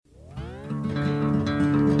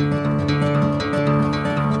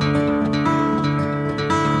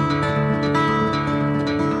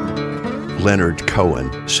Leonard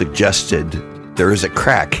Cohen, suggested there is a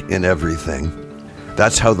crack in everything.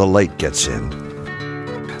 That's how the light gets in.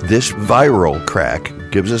 This viral crack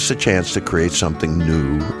gives us a chance to create something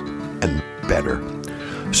new and better.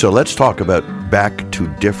 So let's talk about back to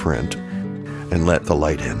different and let the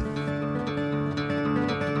light in.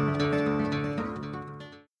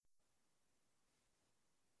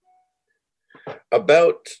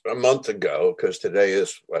 About a month ago, because today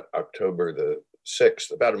is October the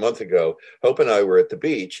 6th, about a month ago, Hope and I were at the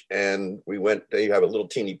beach, and we went. They have a little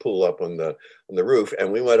teeny pool up on the roof,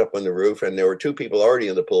 and we went up on the roof, and there were two people already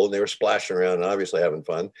in the pool, and they were splashing around and obviously having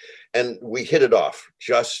fun, and we hit it off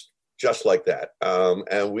just like that,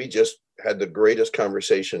 and we just had the greatest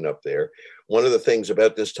conversation up there. One of the things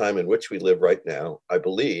about this time in which we live right now, I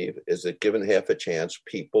believe, is that given half a chance,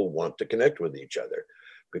 people want to connect with each other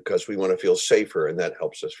because we want to feel safer, and that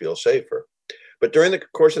helps us feel safer. But during the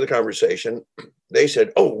course of the conversation, they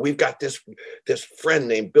said, "Oh, we've got this friend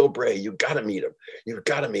named Bill Bray. You got to meet him. You've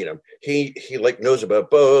got to meet him. He like knows about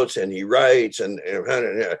boats and he writes." And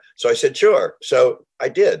so I said, "Sure." So I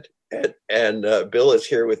did, and Bill is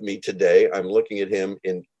here with me today. I'm looking at him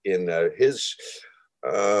in his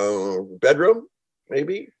bedroom,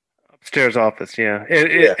 maybe. Upstairs office, yeah.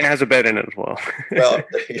 It has a bed in it as well. Well,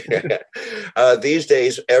 yeah. These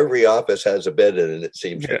days, every office has a bed in it, it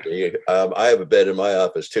seems to me. I have a bed in my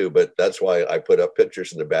office too, but that's why I put up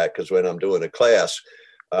pictures in the back, because when I'm doing a class,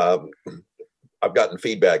 I've gotten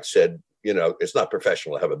feedback said, it's not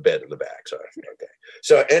professional to have a bed in the back. So, okay.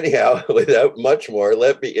 So anyhow, without much more,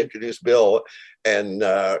 let me introduce Bill and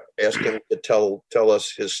ask him to tell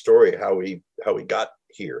us his story, how he got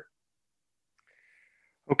here.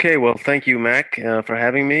 Okay, well, thank you, Mac, for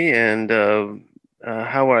having me, and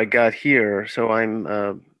how I got here. So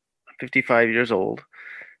I'm 55 years old.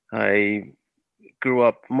 I grew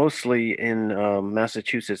up mostly in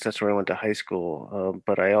Massachusetts. That's where I went to high school.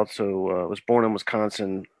 But I also was born in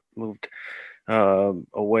Wisconsin, moved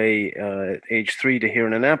away at age 3 to here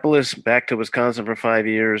in Annapolis, back to Wisconsin for 5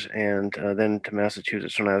 years, and then to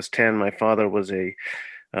Massachusetts when I was 10. My father was a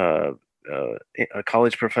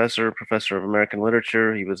college professor of American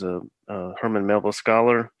literature. He was a Herman Melville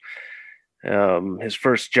scholar. His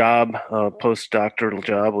first job, postdoctoral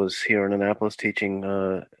job, was here in Annapolis teaching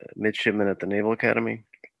midshipmen at the Naval Academy.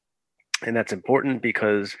 And that's important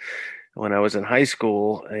because when I was in high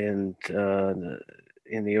school and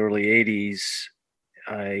in the early 80s,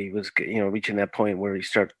 I was reaching that point where you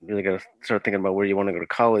really got to start thinking about where you want to go to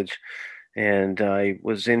college. And I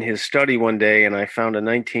was in his study one day, and I found a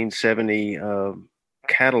 1970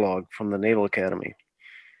 catalog from the Naval Academy.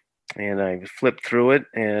 And I flipped through it,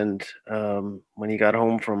 and when he got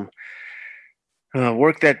home from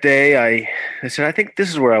work that day, I said, "I think this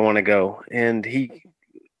is where I want to go." And he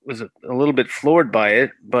was a little bit floored by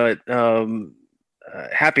it, but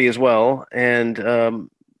happy as well. And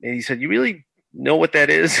he said, "You really know what that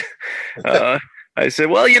is?" I said,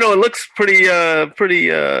 "Well, it looks pretty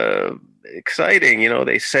exciting.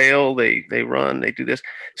 They sail, they run, they do this."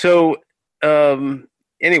 So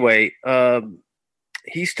anyway,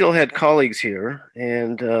 he still had colleagues here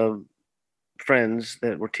and friends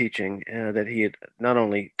that were teaching that he had not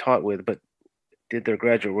only taught with, but did their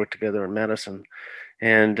graduate work together in Madison.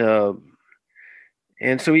 And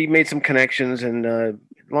so he made some connections. And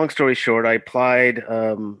long story short, I applied.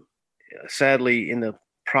 Sadly, in the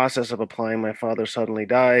process of applying, my father suddenly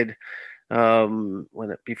died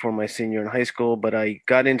before my senior in high school. But I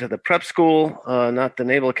got into the prep school, not the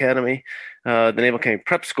Naval Academy, the Naval Academy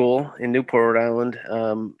Prep School in Newport, Rhode Island,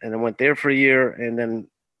 and I went there for a year, and then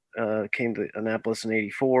came to Annapolis in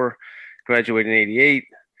 '84, graduated in '88.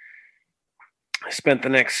 I spent the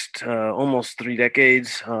next almost 3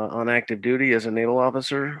 decades on active duty as a naval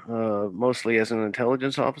officer, mostly as an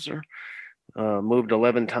intelligence officer. Moved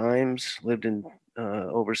 11 times, lived in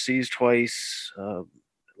overseas twice, a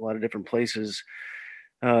lot of different places.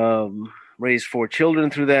 Raised 4 children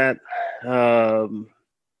through that,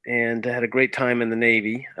 and had a great time in the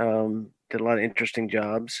Navy. Did a lot of interesting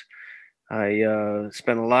jobs. I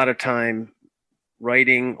spent a lot of time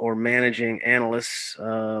writing or managing analysts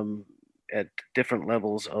at different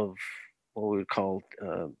levels of what we would call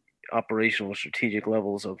operational strategic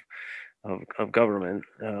levels of government.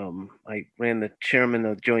 I ran the chairman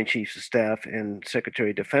of the Joint Chiefs of Staff and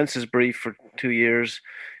Secretary of Defense's brief for 2 years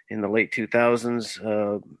in the late 2000s,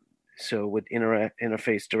 so would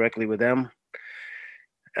interface directly with them.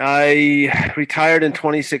 I retired in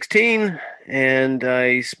 2016, and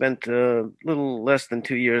I spent a little less than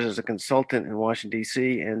 2 years as a consultant in Washington,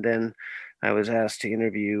 D.C., and then I was asked to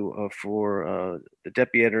interview for the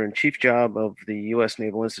deputy editor-in-chief job of the U.S.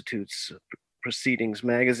 Naval Institute's Proceedings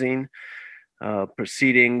magazine.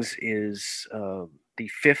 Proceedings is the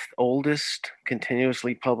fifth oldest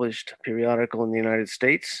continuously published periodical in the United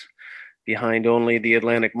States, behind only the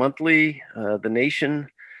Atlantic Monthly, The Nation,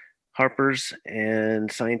 Harper's,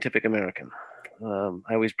 and Scientific American.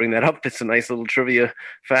 I always bring that up. It's a nice little trivia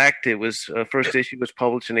fact. It was first issue was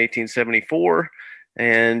published in 1874,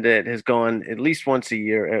 and it has gone at least once a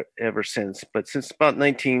year ever since. But since about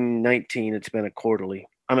 1919, it's been a quarterly.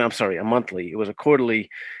 I'm sorry, a monthly. It was a quarterly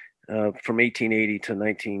from 1880 to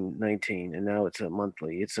 1919, and now it's a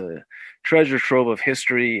monthly. It's a treasure trove of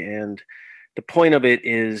history, and the point of it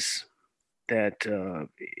is that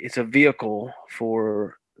it's a vehicle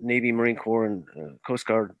for Navy, Marine Corps, and Coast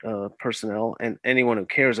Guard personnel, and anyone who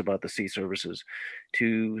cares about the sea services,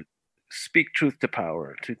 to speak truth to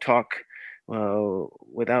power, to talk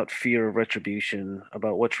without fear of retribution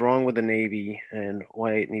about what's wrong with the Navy and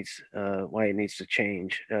why it needs to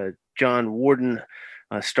change. John Warden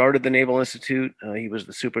started the Naval Institute. He was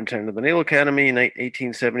the superintendent of the Naval Academy in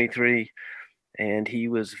 1873. And he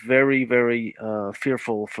was very, very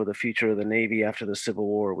fearful for the future of the Navy after the Civil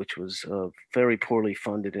War, which was very poorly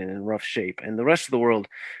funded and in rough shape. And the rest of the world,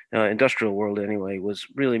 industrial world anyway, was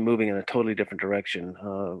really moving in a totally different direction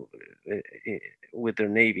with their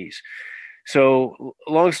navies. So,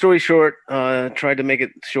 long story short, tried to make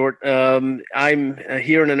it short. I'm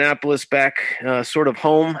here in Annapolis, back sort of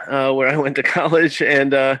home where I went to college,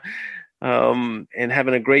 and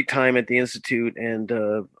having a great time at the Institute. And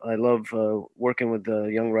I love working with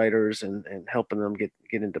young writers and helping them get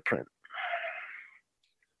into print.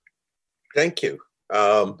 Thank you.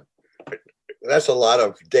 That's a lot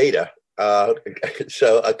of data.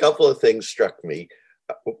 So a couple of things struck me.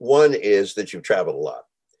 One is that you've traveled a lot.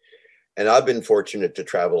 And I've been fortunate to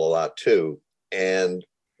travel a lot too. And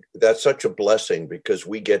that's such a blessing, because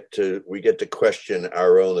we get to question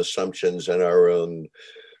our own assumptions and our own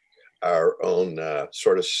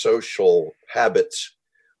sort of social habits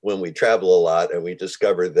when we travel a lot, and we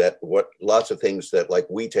discover that lots of things that like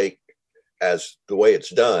we take as the way it's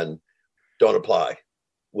done don't apply,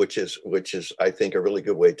 which is I think a really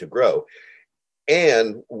good way to grow.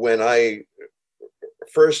 And when I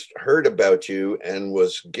first heard about you and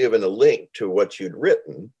was given a link to what you'd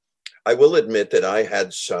written, I will admit that I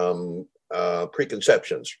had some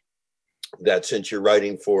preconceptions that, since you're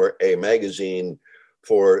writing for a magazine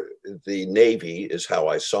for the Navy, is how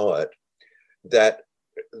I saw it, that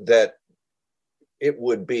it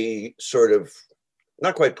would be sort of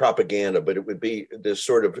not quite propaganda, but it would be this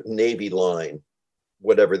sort of Navy line,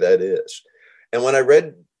 whatever that is. And when I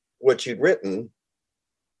read what you'd written,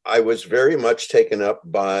 I was very much taken up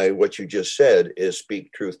by what you just said, is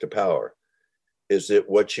speak truth to power. Is that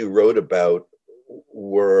what you wrote about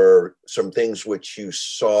were some things which you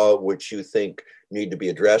saw, which you think need to be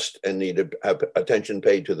addressed and need to have attention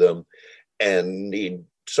paid to them and need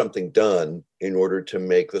something done in order to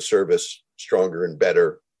make the service stronger and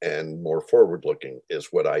better and more forward-looking, is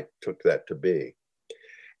what I took that to be.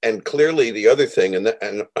 And clearly the other thing, and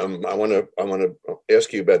I want to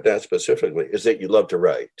ask you about that specifically, is that you love to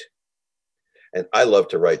write. And I love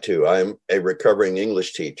to write too. I'm a recovering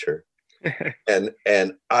English teacher. and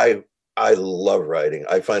I love writing.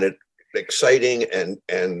 I find it exciting and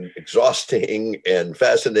exhausting and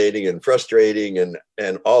fascinating and frustrating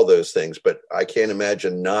and all those things, but I can't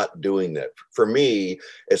imagine not doing that. For me,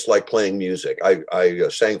 it's like playing music. I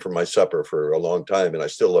sang for my supper for a long time, and I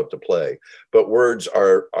still love to play, but words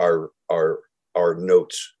are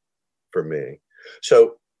notes for me.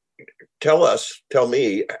 So tell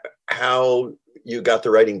me how you got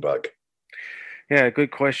the writing bug. Yeah,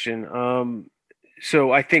 good question.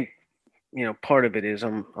 So I think, part of it is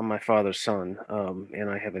I'm my father's son, and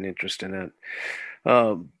I have an interest in that.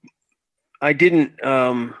 I didn't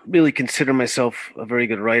really consider myself a very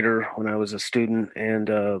good writer when I was a student, and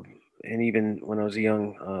even when I was a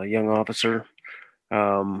young officer.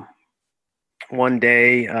 One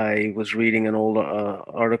day I was reading an old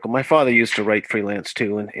article. My father used to write freelance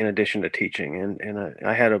too, in addition to teaching. And he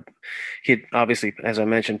had obviously, as I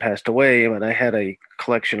mentioned, passed away, but I had a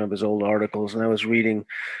collection of his old articles, and I was reading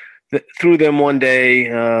through them one day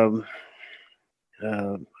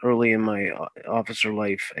early in my officer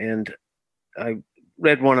life. And I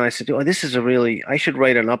read one, and I said, "Oh, this is I should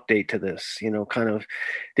write an update to this." Kind of,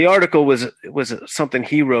 the article was something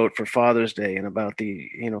he wrote for Father's Day, and about the,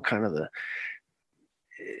 kind of the,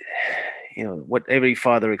 what every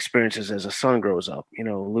father experiences as a son grows up,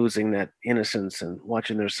 losing that innocence and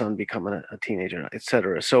watching their son become a teenager,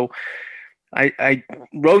 etc. So I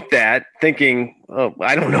wrote that thinking, oh,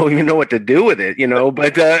 I don't even know what to do with it,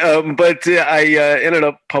 but I ended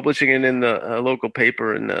up publishing it in the local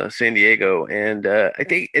paper in San Diego. And I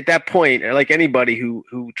think at that point, like anybody who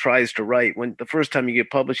tries to write, when the first time you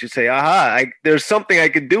get published, you say, aha, there's something I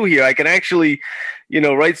could do here. I can actually,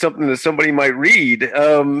 write something that somebody might read.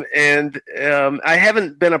 I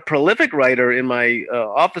haven't been a prolific writer in my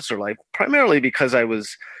officer life, primarily because I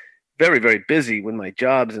was very, very busy with my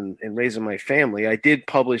jobs and raising my family. I did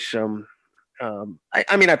publish.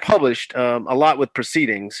 I published a lot with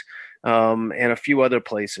Proceedings and a few other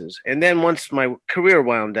places. And then once my career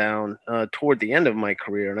wound down toward the end of my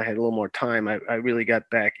career, and I had a little more time, I really got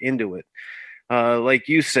back into it. Like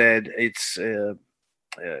you said, it's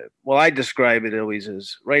well, I describe it always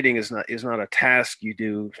as writing is not a task you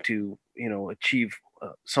do to achieve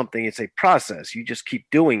something. It's a process. You just keep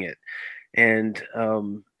doing it. And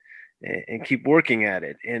keep working at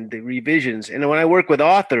it, and the revisions. And when I work with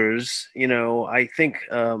authors, I think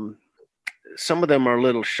some of them are a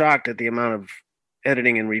little shocked at the amount of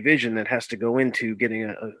editing and revision that has to go into getting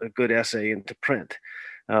a good essay into print.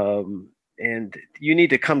 And you need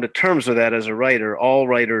to come to terms with that as a writer. All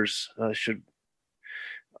writers should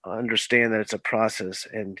understand that it's a process,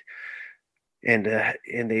 and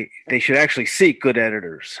they should actually seek good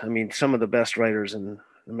editors. I mean, some of the best writers in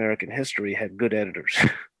American history had good editors.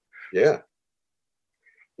 Yeah.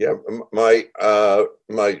 My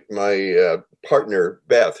partner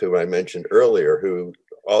Beth, who I mentioned earlier, who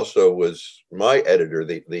also was my editor.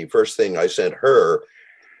 The first thing I sent her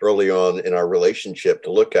early on in our relationship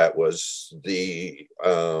to look at was the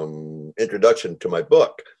introduction to my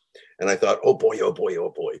book, and I thought, oh boy, oh boy, oh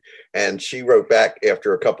boy. And she wrote back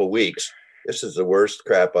after a couple of weeks, "This is the worst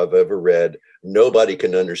crap I've ever read. Nobody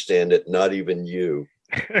can understand it, not even you."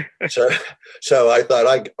 So I thought,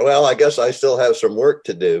 I guess I still have some work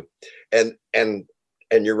to do, and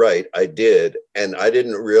you're right, I did, and I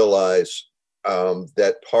didn't realize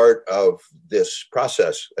that part of this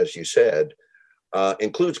process, as you said,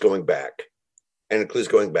 includes going back, and includes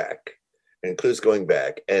going back, and includes going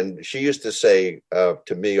back. And she used to say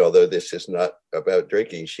to me, although this is not about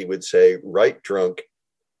drinking, she would say, "Write drunk,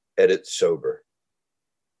 edit sober."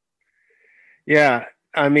 Yeah,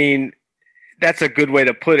 I mean, that's a good way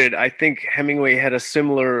to put it. I think Hemingway had a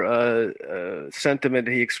similar sentiment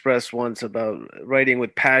he expressed once about writing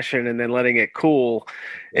with passion and then letting it cool,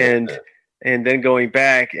 and then going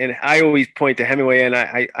back. And I always point to Hemingway, and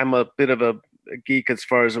I'm a bit of a geek as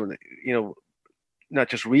far as not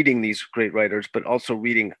just reading these great writers, but also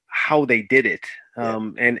reading how they did it,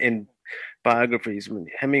 and biographies. I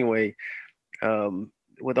mean, Hemingway,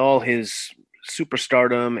 with all his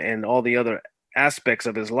superstardom and all the other aspects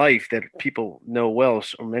of his life that people know well,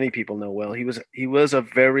 or many people know well, he was a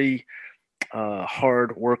very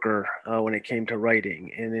hard worker when it came to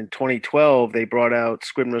writing. And in 2012,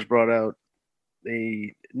 Scribner's brought out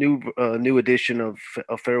a new edition of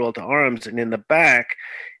Farewell to Arms, and in the back,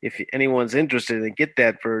 if anyone's interested, they get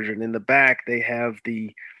that version. In the back, they have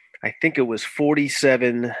I think it was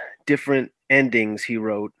 47 different endings he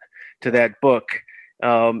wrote to that book.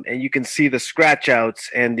 And you can see the scratch outs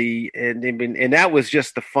and that was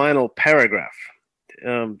just the final paragraph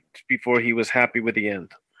before he was happy with the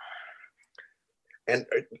end. And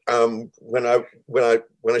when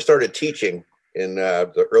I started teaching in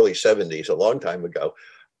the early 70s, a long time ago,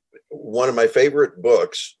 one of my favorite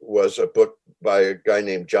books was a book by a guy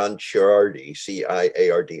named John Ciardi,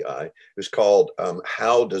 Ciardi. It was called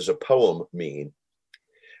 "How Does a Poem Mean?"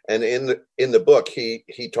 And in the book,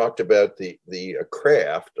 he talked about the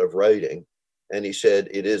craft of writing, and he said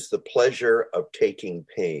it is the pleasure of taking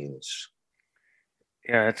pains.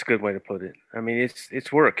 Yeah, that's a good way to put it. I mean,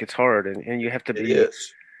 it's work, it's hard, and you have to be. It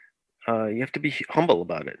is. You have to be humble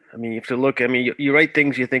about it. I mean, you have to look. I mean, you write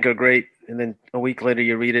things you think are great, and then a week later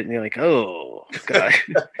you read it, and you're like, oh God.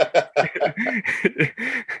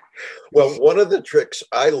 Well, one of the tricks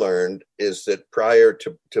I learned is that prior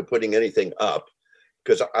to putting anything up,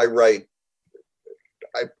 because I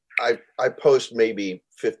post maybe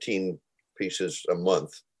 15 pieces a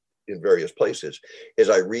month in various places, is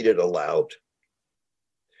I read it aloud.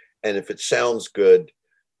 And if it sounds good,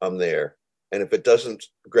 I'm there. And if it doesn't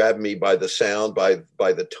grab me by the sound, by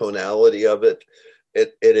the tonality of it,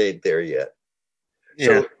 it ain't there yet.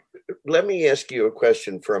 Yeah. So let me ask you a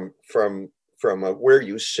question from where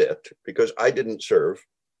you sit, because I didn't serve.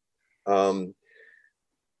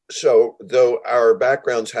 So though our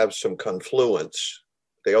backgrounds have some confluence,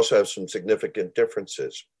 they also have some significant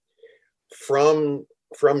differences. From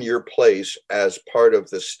your place as part of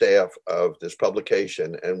the staff of this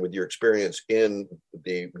publication and with your experience in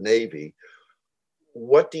the Navy,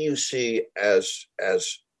 what do you see as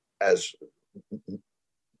I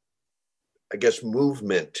guess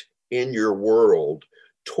movement in your world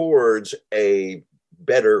towards a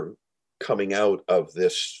better coming out of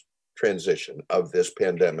this transition, of this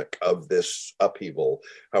pandemic, of this upheaval?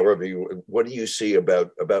 However, what do you see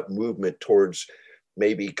about movement towards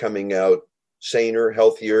maybe coming out saner,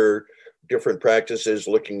 healthier, different practices,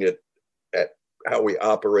 looking at how we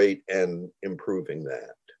operate and improving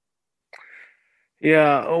that?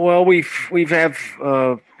 Yeah, well, we've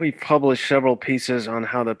published several pieces on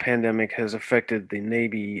how the pandemic has affected the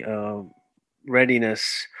Navy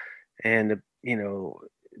readiness, and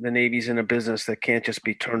the Navy's in a business that can't just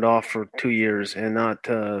be turned off for 2 years and not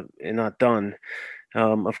done.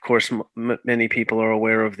 Of course, many people are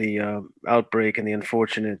aware of the outbreak and the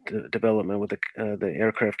unfortunate development with the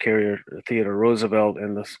aircraft carrier Theodore Roosevelt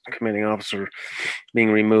and the commanding officer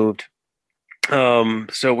being removed.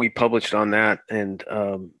 So we published on that and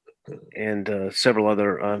several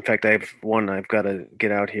other. In fact, I have one I've got to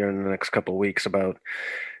get out here in the next couple of weeks about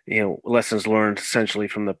lessons learned essentially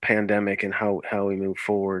from the pandemic and how we move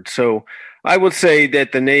forward. So I would say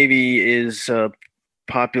that the Navy is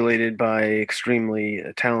populated by extremely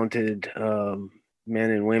talented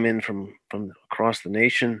men and women from across the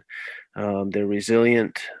nation. They're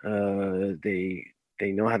resilient. They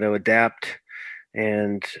know how to adapt,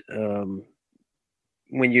 and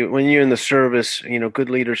when you're in the service, good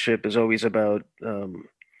leadership is always about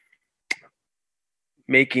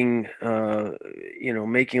making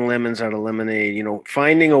making lemons out of lemonade.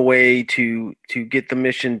 Finding a way to get the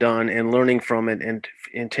mission done and learning from it and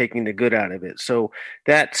taking the good out of it. So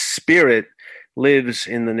that spirit lives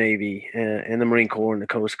in the Navy and the Marine Corps and the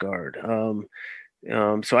Coast Guard.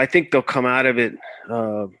 So I think they'll come out of it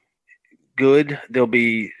good. There'll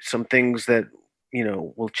be some things that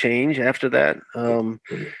will change after that.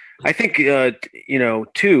 I think,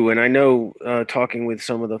 too, and I know talking with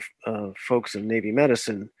some of the folks in Navy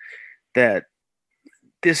medicine, that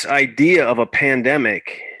this idea of a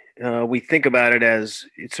pandemic, we think about it as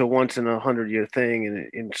it's a once in 100-year thing.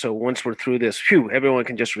 And so once we're through this, everyone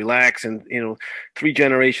can just relax. And, 3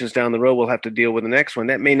 generations down the road, we'll have to deal with the next one.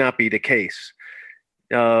 That may not be the case.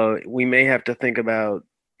 We may have to think about,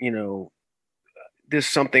 there's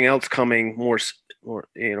something else coming more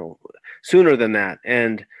sooner than that,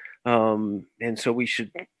 and so we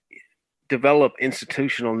should develop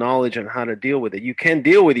institutional knowledge on how to deal with it. You can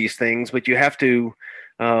deal with these things, but you have to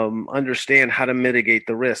understand how to mitigate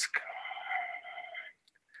the risk.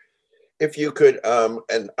 If you could,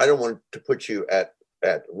 and I don't want to put you at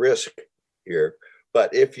risk here,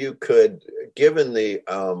 but if you could, given the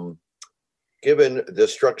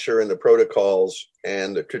structure and the protocols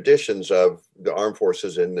and the traditions of the armed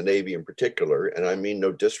forces and the Navy in particular, and I mean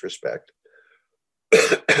no disrespect,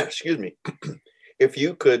 excuse me, if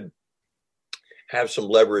you could have some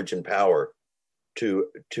leverage and power to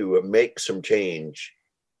make some change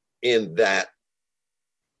in that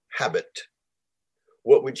habit,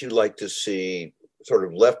 what would you like to see sort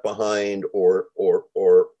of left behind or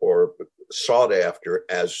sought after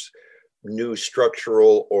as new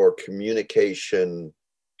structural or communication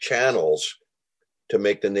channels to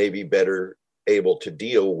make the Navy better able to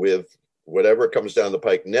deal with whatever comes down the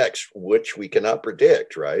pike next, which we cannot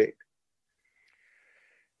predict, right?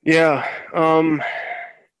 Yeah. I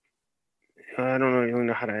don't really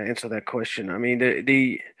know how to answer that question. I mean,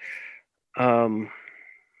 the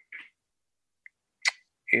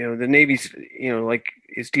Navy's,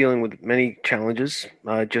 is dealing with many challenges,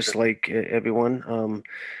 just like everyone.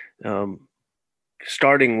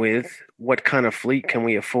 Starting with what kind of fleet can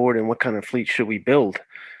we afford and what kind of fleet should we build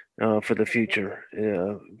for the future.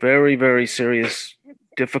 Very, very serious,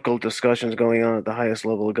 difficult discussions going on at the highest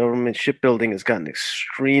level of government. Shipbuilding has gotten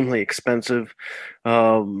extremely expensive,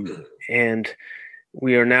 and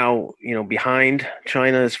we are now, behind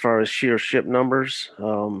China as far as sheer ship numbers.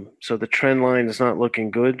 So the trend line is not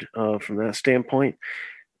looking good from that standpoint.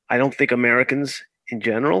 I don't think Americans in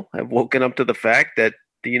general have woken up to the fact that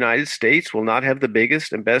the United States will not have the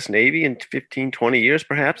biggest and best Navy in 15, 20 years,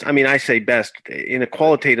 perhaps. I mean, I say best in a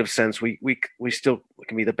qualitative sense. We still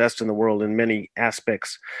can be the best in the world in many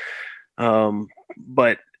aspects.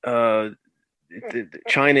 But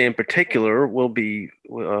China in particular will be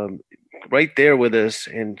right there with us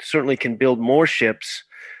and certainly can build more ships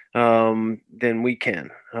than we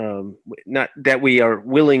can. Not that we are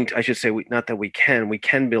willing to, I should say, not that we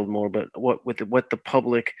can build more, but what the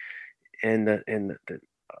public and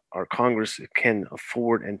our Congress can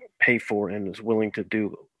afford and pay for and is willing to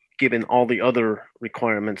do, given all the other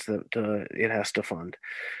requirements that it has to fund.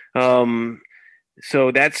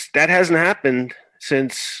 So that hasn't happened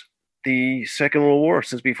since the Second World War,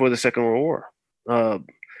 since before the Second World War. Uh,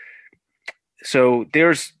 so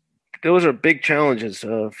those are big challenges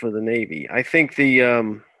for the Navy. I think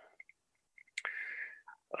um,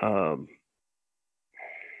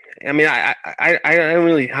 I mean, I don't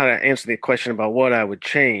really know how to answer the question about what I would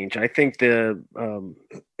change. I think the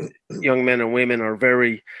young men and women are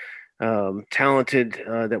very talented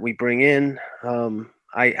that we bring in.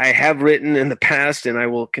 I have written in the past, and I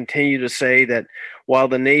will continue to say that while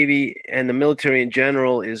the Navy and the military in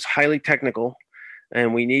general is highly technical,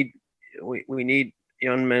 and we need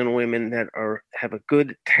young men and women that have a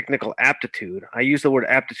good technical aptitude. I use the word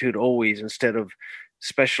aptitude always instead of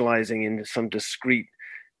specializing in some discrete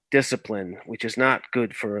discipline, which is not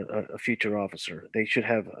good for a future officer. They should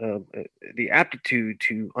have the aptitude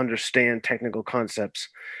to understand technical concepts,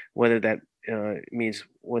 whether that means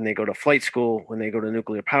when they go to flight school, when they go to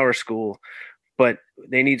nuclear power school, but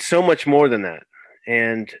they need so much more than that.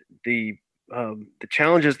 And the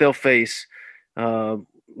challenges they'll face,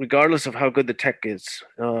 regardless of how good the tech is,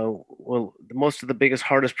 most of the biggest,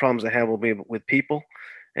 hardest problems they have will be with people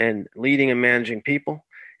and leading and managing people.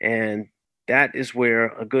 And that is where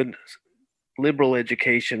a good liberal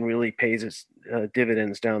education really pays its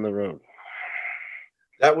dividends down the road.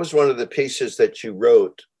 That was one of the pieces that you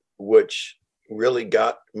wrote, which really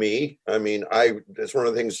got me. I mean, that's one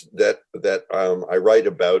of the things that I write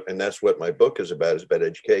about, and that's what my book is about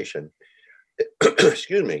education.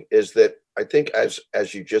 Excuse me, is that I think as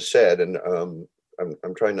you just said, and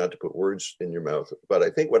I'm trying not to put words in your mouth, but I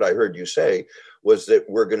think what I heard you say was that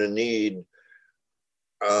we're going to need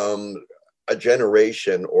a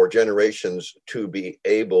generation or generations to be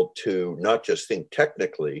able to not just think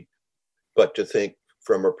technically, but to think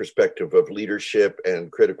from a perspective of leadership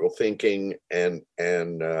and critical thinking, and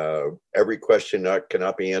every question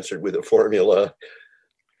cannot be answered with a formula.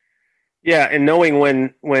 Yeah, and knowing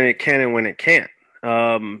when it can and when it can't.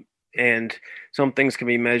 And some things can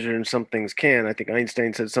be measured and some things can. I think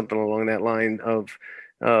Einstein said something along that line of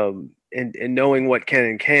and knowing what can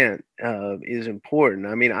and can't is important.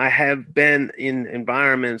 I mean, I have been in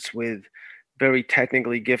environments with very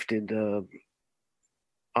technically gifted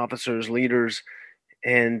officers, leaders,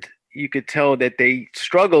 and you could tell that they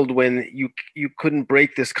struggled when you couldn't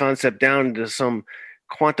break this concept down into some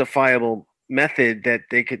quantifiable method that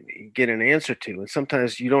they could get an answer to. And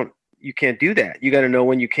sometimes you can't do that. You got to know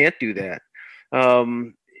when you can't do that.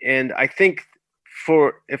 And I think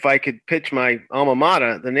if I could pitch my alma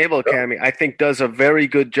mater, the Naval Academy, I think does a very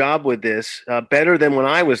good job with this, better than when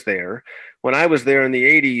I was there. When I was there in the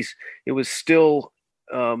 80s, it was still,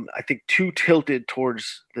 I think, too tilted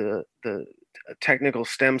towards the technical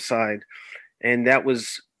STEM side. And that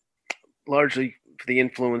was largely for the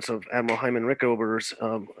influence of Admiral Hyman Rickover's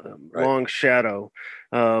long shadow.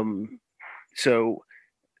 So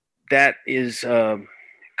that is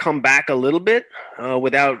come back a little bit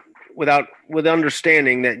with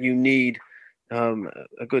understanding that you need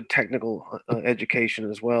a good technical education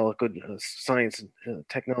as well, a good science and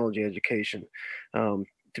technology education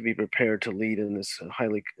to be prepared to lead in this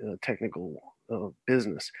highly technical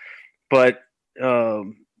business. But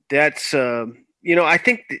that's I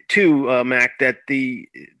think too, Mac, that the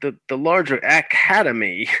larger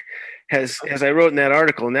academy has, as I wrote in that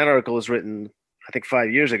article, and that article was written I think 5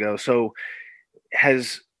 years ago, so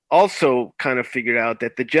has also kind of figured out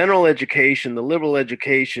that the general education, the liberal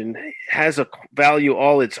education, has a value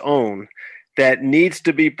all its own that needs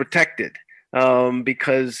to be protected,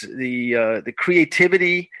 because the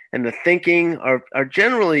creativity and the thinking are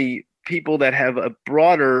generally people that have a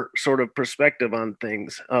broader sort of perspective on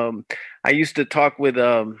things. I used to talk with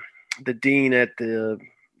the dean at the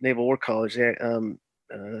Naval War College,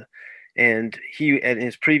 and he, at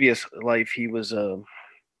his previous life, he was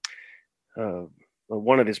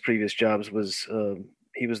one of his previous jobs was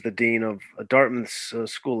he was the dean of Dartmouth's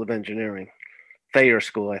School of Engineering. Thayer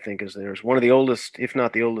School, I think, is theirs. One of the oldest, if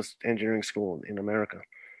not the oldest, engineering school in America.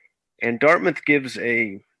 And Dartmouth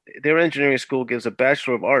their engineering school gives a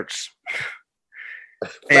Bachelor of Arts.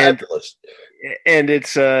 Fabulous. And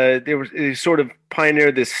it's they sort of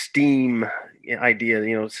pioneered this STEAM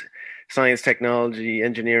idea, science, technology,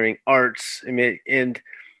 engineering, arts.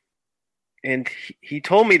 And he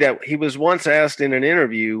told me that he was once asked in an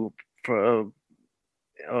interview for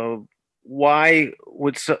why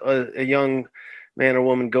would a young man or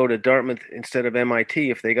woman go to Dartmouth instead of MIT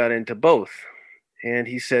if they got into both? And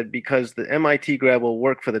he said, because the MIT grad will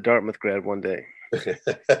work for the Dartmouth grad one day.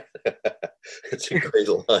 It's a great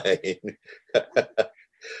line.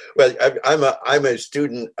 Well, I'm a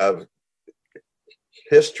student of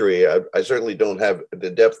history. I certainly don't have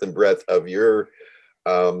the depth and breadth of your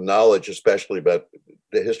knowledge, especially about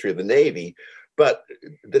the history of the Navy, but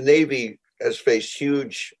the Navy has faced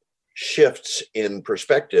huge shifts in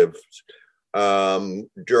perspective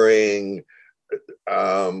during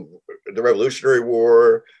the Revolutionary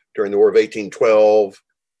War, during the War of 1812,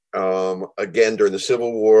 again during the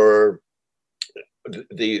Civil War,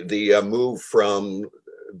 the move from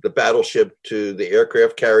the battleship to the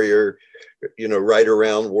aircraft carrier, right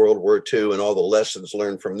around World War II, and all the lessons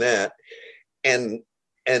learned from that, and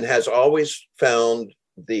has always found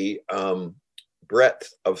the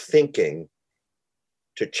breadth of thinking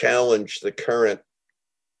to challenge the current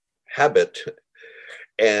habit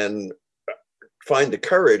and find the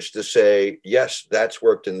courage to say, yes, that's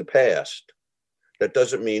worked in the past. That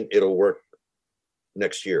doesn't mean it'll work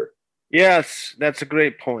next year. Yes, that's a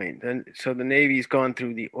great point. And so the Navy's gone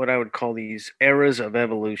through what I would call these eras of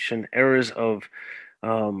evolution, eras of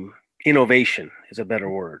innovation is a better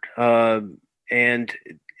word. And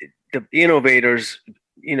the innovators,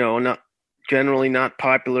 not generally not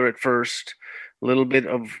popular at first, a little bit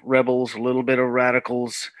of rebels, a little bit of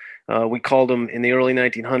radicals. We called them in the early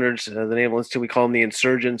 1900s, the Naval Institute, we called them the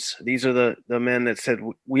insurgents. These are the men that said,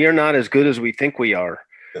 we are not as good as we think we are.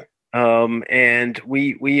 And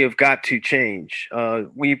we have got to change.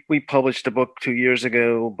 We published a book 2 years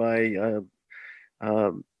ago by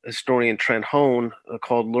historian Trent Hone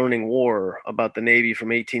called Learning War, about the Navy from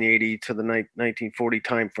 1880 to the 1940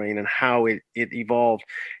 timeframe and how it evolved.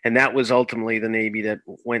 And that was ultimately the Navy that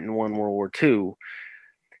went and won World War II.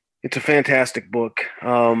 It's a fantastic book.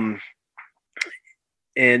 And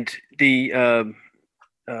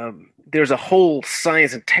there's a whole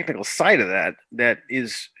science and technical side of that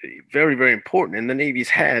is very, very important. And the Navy's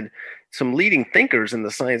had some leading thinkers in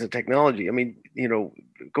the science and technology. I mean,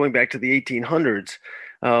 going back to the 1800s.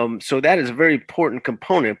 So that is a very important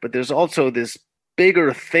component, but there's also this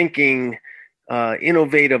bigger thinking,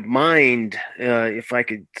 innovative mind, if I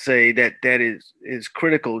could say, that is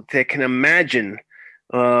critical, that can imagine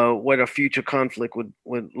what a future conflict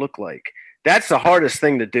would look like. That's the hardest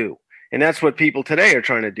thing to do. And that's what people today are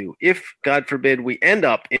trying to do. If, God forbid, we end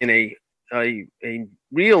up in a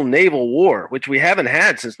real naval war, which we haven't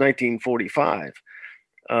had since 1945,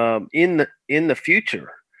 in the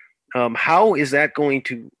future, how is that going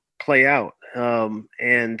to play out?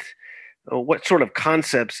 And what sort of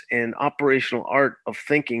concepts and operational art of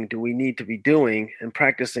thinking do we need to be doing and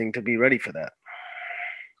practicing to be ready for that?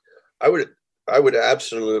 I would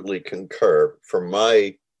absolutely concur from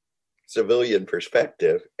my civilian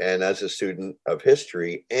perspective and as a student of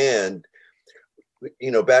history. And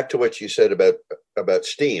back to what you said about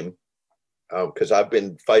STEAM, because I've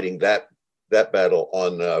been fighting that battle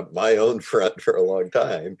on my own front for a long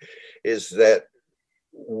time, is that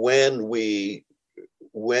when we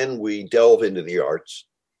delve into the arts,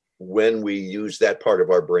 when we use that part of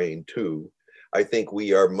our brain too, I think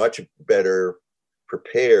we are much better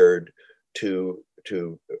prepared to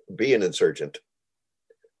be an insurgent,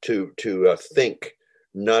 to think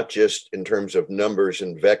not just in terms of numbers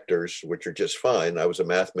and vectors, which are just fine. I was a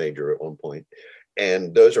math major at one point,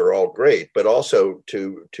 and those are all great, but also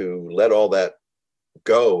to let all that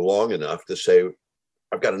go long enough to say,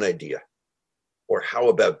 I've got an idea, or how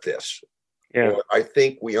about this? Yeah. Or I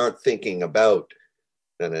think we aren't thinking about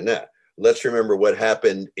Let's remember what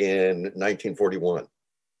happened in 1941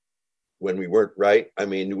 when we weren't right. I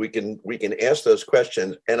mean, we can ask those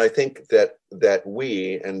questions, and I think that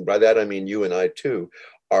we, and by that I mean you and I too,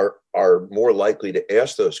 are more likely to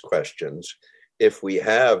ask those questions if we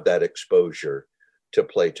have that exposure to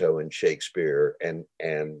Plato and Shakespeare and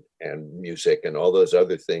music and all those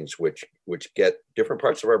other things which get different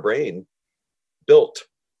parts of our brain built,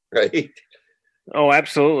 right? Oh,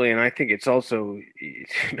 absolutely. And I think it's also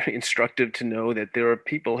very instructive to know that there are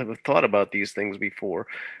people who have thought about these things before.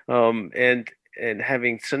 And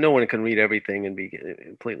having, so no one can read everything and be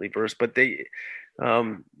completely versed, but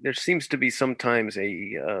there seems to be sometimes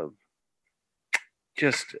a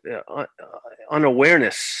just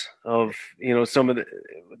unawareness of some of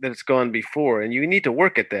that's gone before, and you need to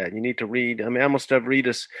work at that. You need to read. I mean, Amos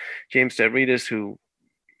Stavridis, James Stavridis, who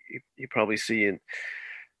you probably see in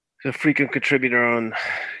a frequent contributor on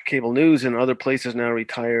cable news and other places, now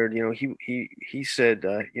retired. He said,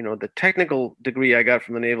 the technical degree I got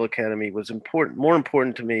from the Naval Academy was more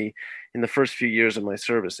important to me in the first few years of my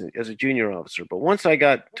service as a junior officer. But once I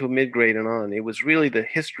got to mid-grade and on, it was really the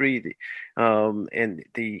history, and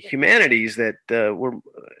the humanities that were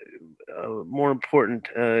more important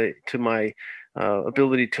to my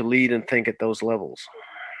ability to lead and think at those levels.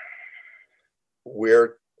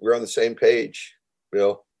 We're on the same page,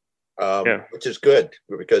 Bill. Which is good,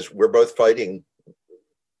 because we're both fighting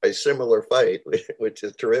a similar fight, which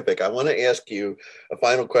is terrific. I want to ask you a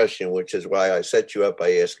final question, which is why I set you up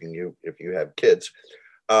by asking you if you have kids.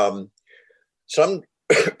 Some,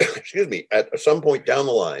 excuse me, at some point down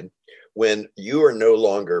the line, when you are no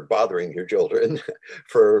longer bothering your children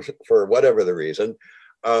for whatever the reason,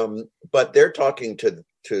 but they're talking to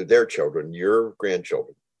their children, your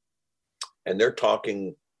grandchildren, and they're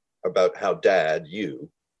talking about how dad, you,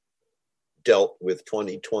 dealt with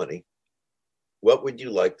 2020. What would you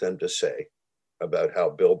like them to say about how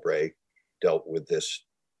Bill Bray dealt with this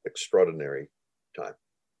extraordinary time?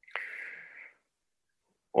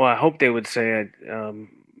 Well, I hope they would say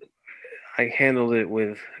I handled it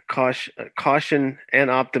with caution and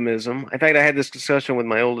optimism. In fact, I had this discussion with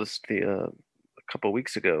my oldest a couple of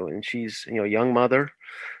weeks ago, and she's a young mother,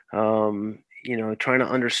 trying to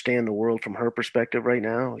understand the world from her perspective right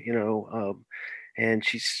now. And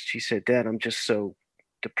she said, "Dad, I'm just so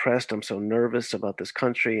depressed. I'm so nervous about this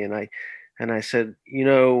country." And I said,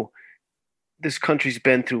 this country's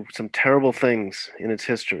been through some terrible things in its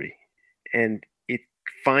history, and it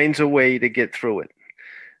finds a way to get through it.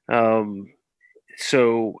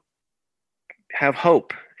 So have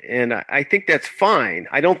hope. And I think that's fine.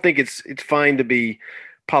 I don't think it's fine to be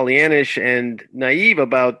Pollyannish and naive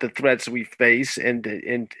about the threats we face and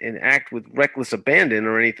act with reckless abandon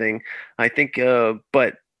or anything. I think,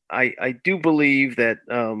 but I do believe that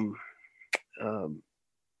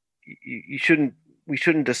we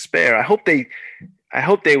shouldn't despair. I hope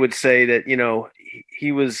they would say that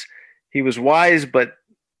he was wise, but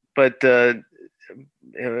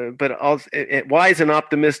also wise and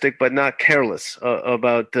optimistic, but not careless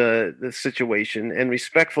about the situation, and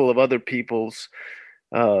respectful of other people's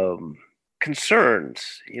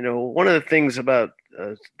concerns. One of the things about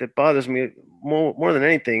that bothers me more than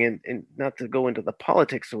anything, and not to go into the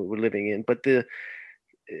politics that we're living in, but there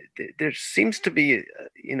seems to be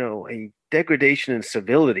a degradation in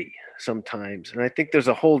civility sometimes, and I think there's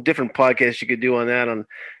a whole different podcast you could do on that, on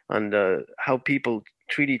how people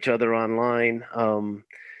treat each other online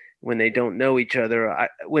when they don't know each other.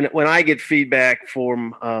 When I get feedback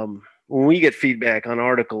when we get feedback on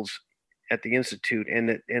articles at the Institute,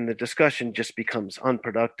 and the discussion just becomes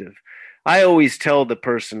unproductive, I always tell the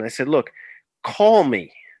person, I said, "Look, call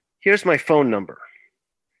me. Here's my phone number.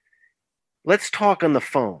 Let's talk on the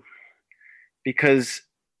phone," because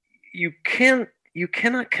you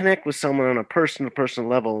cannot connect with someone on a person-to-person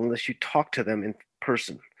level unless you talk to them in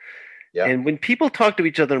person. Yeah. And when people talk to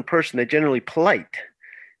each other in person, they're generally polite.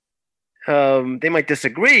 They might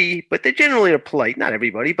disagree, but they generally are polite. Not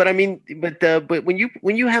everybody, but I mean, but when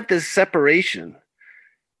you have this separation,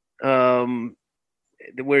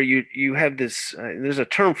 where you have this, there's a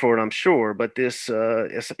term for it, I'm sure, but this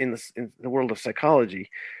in the world of psychology,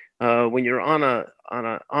 when you're on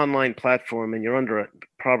an online platform and you're under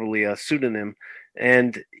probably a pseudonym,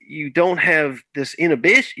 and you don't have this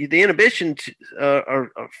inhibition, the inhibition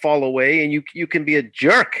fall away, and you can be a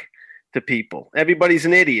jerk to people. Everybody's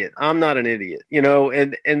an idiot. I'm not an idiot,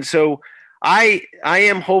 and so I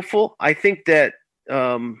am hopeful. I think that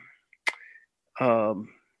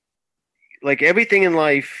like everything in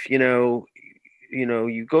life,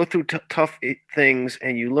 you go through tough things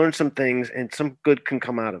and you learn some things, and some good can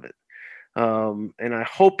come out of it. And I'm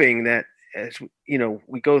hoping that as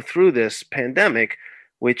we go through this pandemic,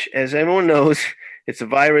 which, as everyone knows, it's a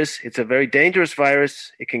virus. It's a very dangerous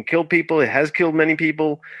virus. It can kill people. It has killed many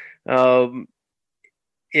people. And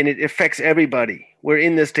it affects everybody. We're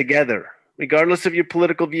in this together, regardless of your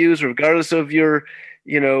political views, regardless of your,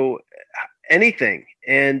 anything.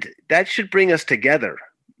 And that should bring us together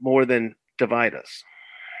more than divide us.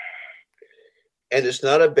 And it's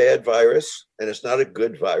not a bad virus, and it's not a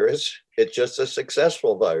good virus. It's just a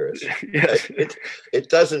successful virus. Yes. It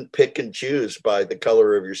doesn't pick and choose by the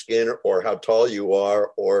color of your skin or how tall you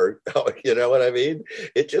are, or, you know what I mean?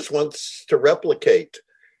 It just wants to replicate.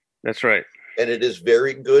 That's right. And it is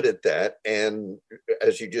very good at that. And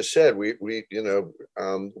as you just said, we are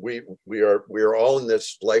all in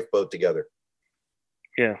this lifeboat together.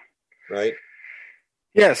 Yeah. Right.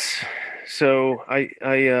 Yes. So I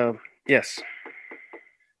yes.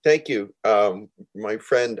 Thank you, my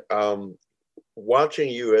friend. Watching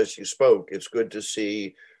you as you spoke, it's good to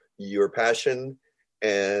see your passion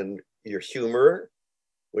and your humor,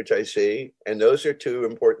 which I see. And those are two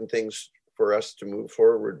important things for us to move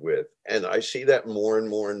forward with. And I see that more and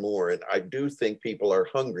more and more. And I do think people are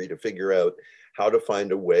hungry to figure out how to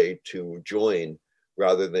find a way to join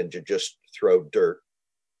rather than to just throw dirt.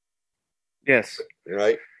 Yes.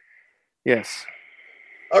 Right? Yes.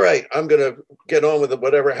 All right, I'm going to get on with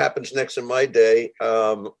whatever happens next in my day.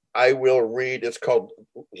 I will read, it's called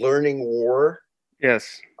Learning War.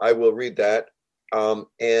 Yes. I will read that.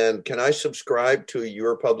 And can I subscribe to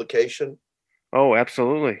your publication? Oh,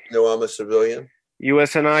 absolutely. No, I'm a civilian.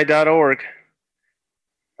 usni.org.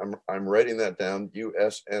 I'm writing that down.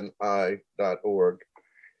 usni.org.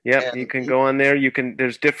 Yep, And you can go on there.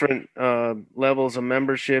 There's different levels of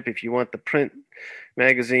membership. If you want the print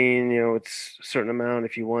magazine, it's a certain amount.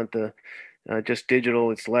 If you want the just digital,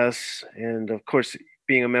 it's less. And of course,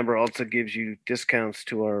 being a member also gives you discounts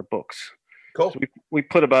to our books. Cool. So we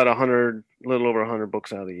put about a little over 100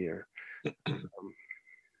 books out a year.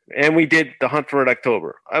 And we did The Hunt for Red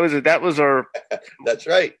October. That was our That's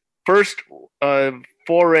right. First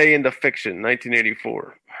foray into fiction,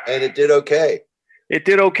 1984. And it did okay. It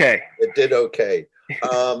did okay. It did okay.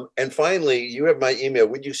 And finally, you have my email.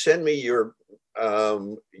 Would you send me your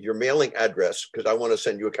mailing address? Because I want to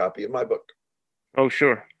send you a copy of my book. Oh,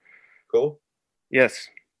 sure. Cool? Yes.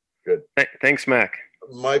 Good. Thanks, Mac.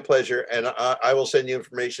 My pleasure. And I will send you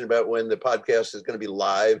information about when the podcast is going to be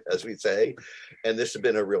live, as we say. And this has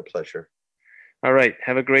been a real pleasure. All right.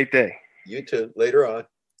 Have a great day. You too. Later on.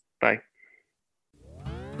 Bye.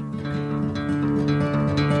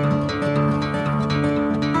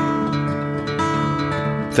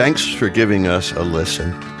 Thanks for giving us a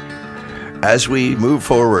listen. As we move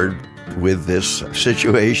forward with this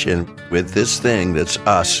situation, with this thing that's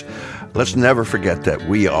us, let's never forget that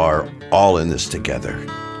we are all in this together.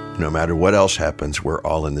 No matter what else happens, we're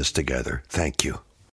all in this together. Thank you.